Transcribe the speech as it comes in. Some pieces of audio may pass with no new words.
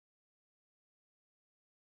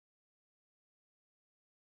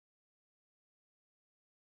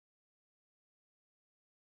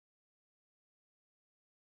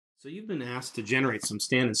So you've been asked to generate some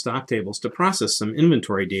stand and stock tables to process some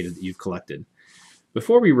inventory data that you've collected.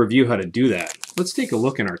 Before we review how to do that, let's take a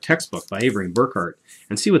look in our textbook by Avery Burkhart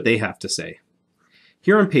and see what they have to say.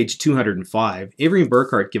 Here on page 205, Avery and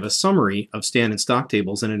Burkhart give a summary of stand and stock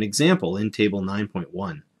tables and an example in table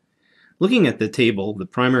 9.1. Looking at the table, the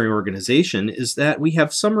primary organization is that we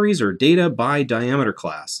have summaries or data by diameter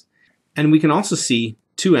class. And we can also see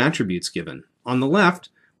two attributes given. On the left,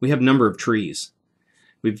 we have number of trees.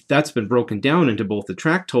 That's been broken down into both the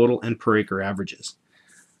tract total and per acre averages.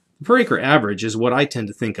 The per acre average is what I tend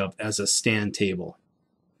to think of as a stand table.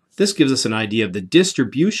 This gives us an idea of the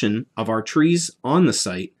distribution of our trees on the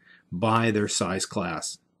site by their size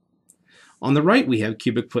class. On the right, we have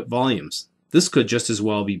cubic foot volumes. This could just as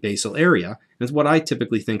well be basal area, and is what I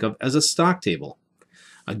typically think of as a stock table.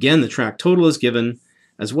 Again, the tract total is given,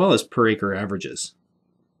 as well as per acre averages.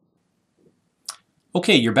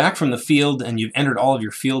 Okay, you're back from the field and you've entered all of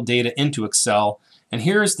your field data into Excel, and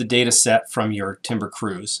here's the data set from your timber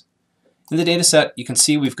crews. In the data set, you can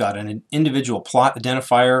see we've got an individual plot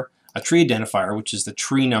identifier, a tree identifier, which is the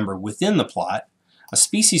tree number within the plot, a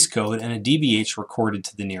species code, and a DBH recorded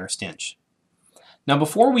to the nearest inch. Now,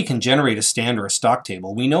 before we can generate a stand or a stock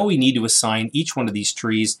table, we know we need to assign each one of these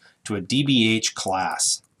trees to a DBH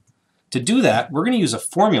class. To do that, we're going to use a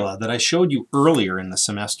formula that I showed you earlier in the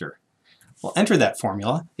semester. We'll enter that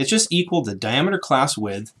formula. It's just equal to diameter class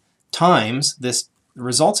width times the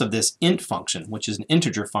results of this int function, which is an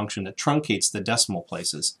integer function that truncates the decimal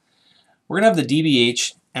places. We're going to have the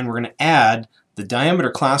DBH, and we're going to add the diameter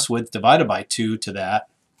class width divided by 2 to that,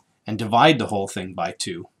 and divide the whole thing by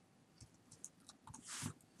 2.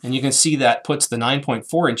 And you can see that puts the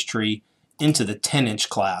 9.4 inch tree into the 10 inch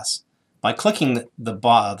class. By clicking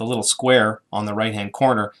the little square on the right hand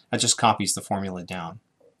corner, that just copies the formula down.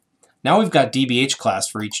 Now we've got DBH class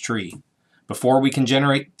for each tree. Before we can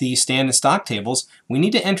generate the stand and stock tables, we need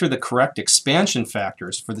to enter the correct expansion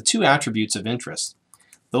factors for the two attributes of interest.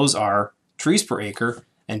 Those are trees per acre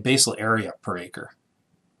and basal area per acre.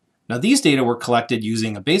 Now these data were collected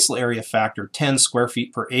using a basal area factor 10 square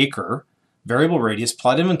feet per acre, variable radius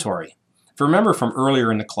plot inventory. If you remember from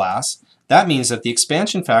earlier in the class, that means that the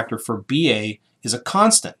expansion factor for BA is a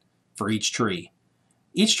constant for each tree.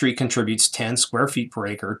 Each tree contributes 10 square feet per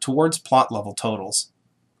acre towards plot level totals.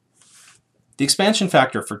 The expansion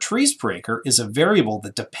factor for trees per acre is a variable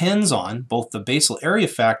that depends on both the basal area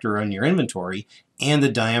factor on your inventory and the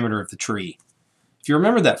diameter of the tree. If you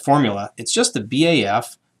remember that formula, it's just the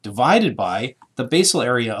BAF divided by the basal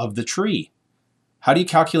area of the tree. How do you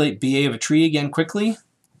calculate BA of a tree again quickly?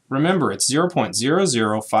 Remember, it's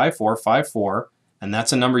 0.005454, and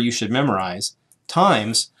that's a number you should memorize,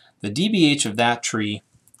 times the DBH of that tree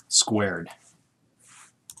squared.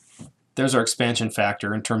 There's our expansion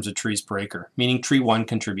factor in terms of trees per acre, meaning tree 1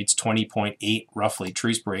 contributes 20.8 roughly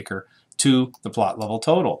trees per acre to the plot level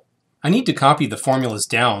total. I need to copy the formulas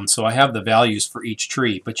down so I have the values for each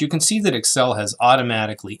tree, but you can see that Excel has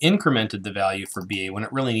automatically incremented the value for BA when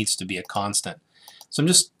it really needs to be a constant. So I'm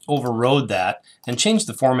just overrode that and changed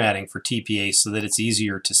the formatting for TPA so that it's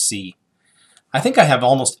easier to see. I think I have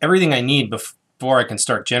almost everything I need before I can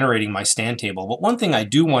start generating my stand table, but one thing I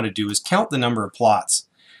do want to do is count the number of plots.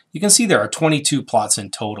 You can see there are 22 plots in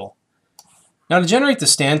total. Now to generate the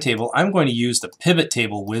stand table, I'm going to use the pivot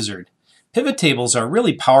table wizard. Pivot tables are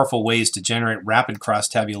really powerful ways to generate rapid cross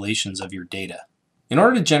tabulations of your data. In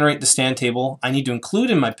order to generate the stand table, I need to include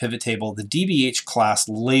in my pivot table the DBH class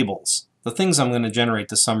labels, the things I'm going to generate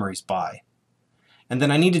the summaries by. And then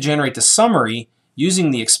I need to generate the summary using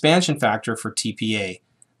the expansion factor for TPA.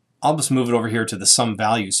 I'll just move it over here to the sum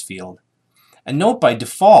values field. And note by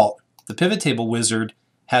default, the pivot table wizard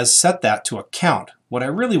has set that to a count. What I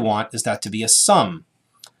really want is that to be a sum.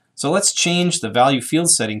 So let's change the value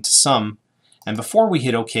field setting to sum. And before we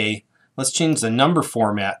hit OK, let's change the number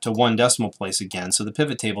format to 1 decimal place again so the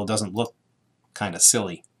pivot table doesn't look kind of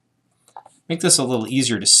silly. Make this a little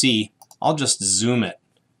easier to see. I'll just zoom it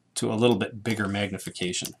to a little bit bigger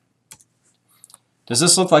magnification. Does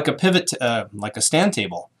this look like a like a stand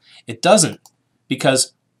table? It doesn't,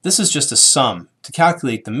 because this is just a sum. To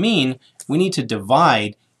calculate the mean, we need to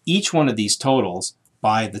divide each one of these totals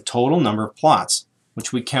by the total number of plots,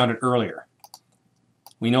 which we counted earlier.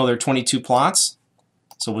 We know there are 22 plots,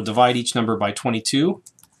 so we'll divide each number by 22,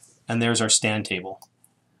 and there's our stand table.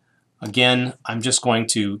 Again, I'm just going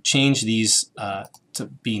to change these to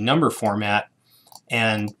be number format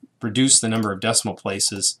and reduce the number of decimal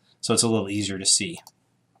places so it's a little easier to see.